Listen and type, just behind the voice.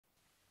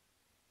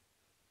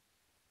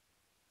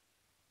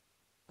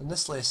In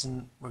this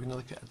lesson, we're going to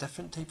look at a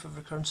different type of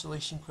recurrence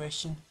relation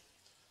question.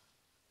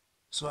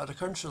 So a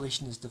recurrence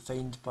relation is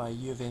defined by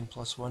u of n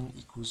plus 1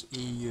 equals a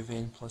u of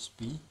n plus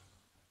b.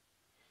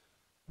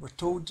 We're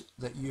told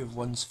that u of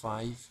 1 is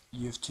 5,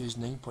 u of 2 is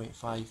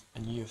 9.5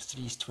 and u of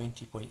 3 is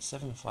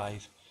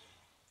 20.75,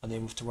 and then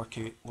we have to work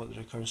out what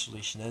the recurrence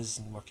relation is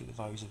and work out the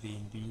values of a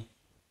and b.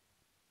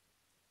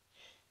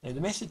 Now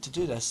the method to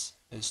do this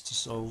is to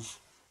solve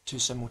two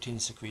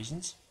simultaneous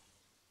equations.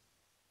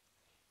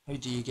 How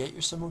do you get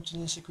your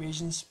simultaneous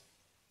equations?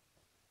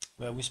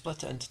 Well, we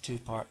split it into two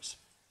parts.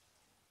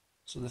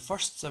 So the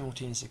first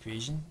simultaneous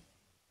equation,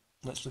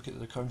 let's look at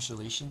the recurrence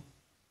relation.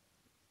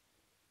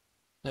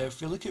 Now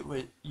if we look at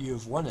what u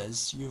of 1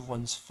 is, u of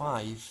 1 is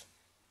 5,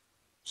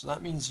 so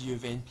that means u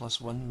of n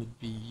plus 1 would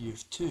be u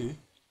of 2,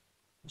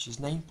 which is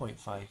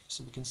 9.5.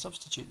 So we can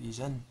substitute these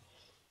in,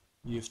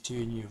 u of 2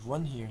 and u of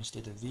 1 here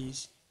instead of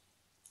these,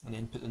 and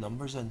then put the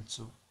numbers in.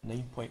 So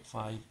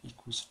 9.5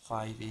 equals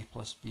 5a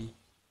plus b.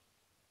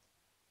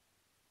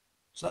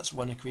 So that's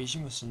one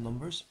equation with some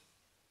numbers.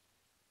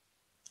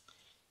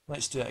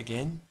 Let's do it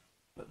again,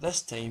 but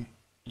this time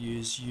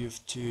use u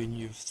of 2 and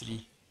u of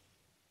 3.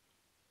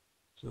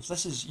 So if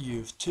this is u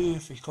of 2,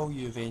 if we call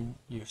u of n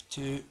u of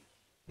 2,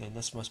 then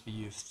this must be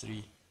u of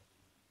 3.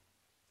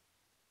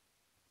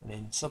 And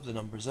then sub the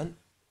numbers in,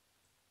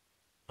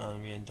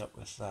 and we end up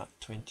with that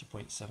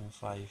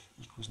 20.75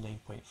 equals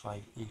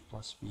 9.5a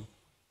plus b.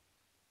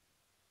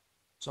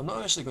 So I'm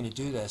not actually going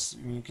to do this.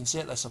 I mean, you can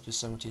set this up as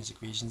simultaneous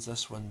equations.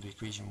 This one would be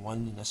equation 1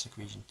 and this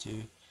equation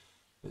 2.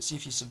 But see,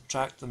 if you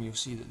subtract them, you'll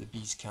see that the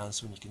b's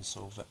cancel and you can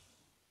solve it.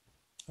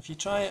 If you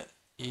try it,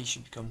 a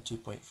should become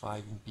 2.5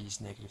 and b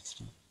is negative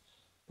 3.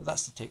 But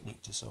that's the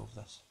technique to solve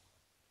this.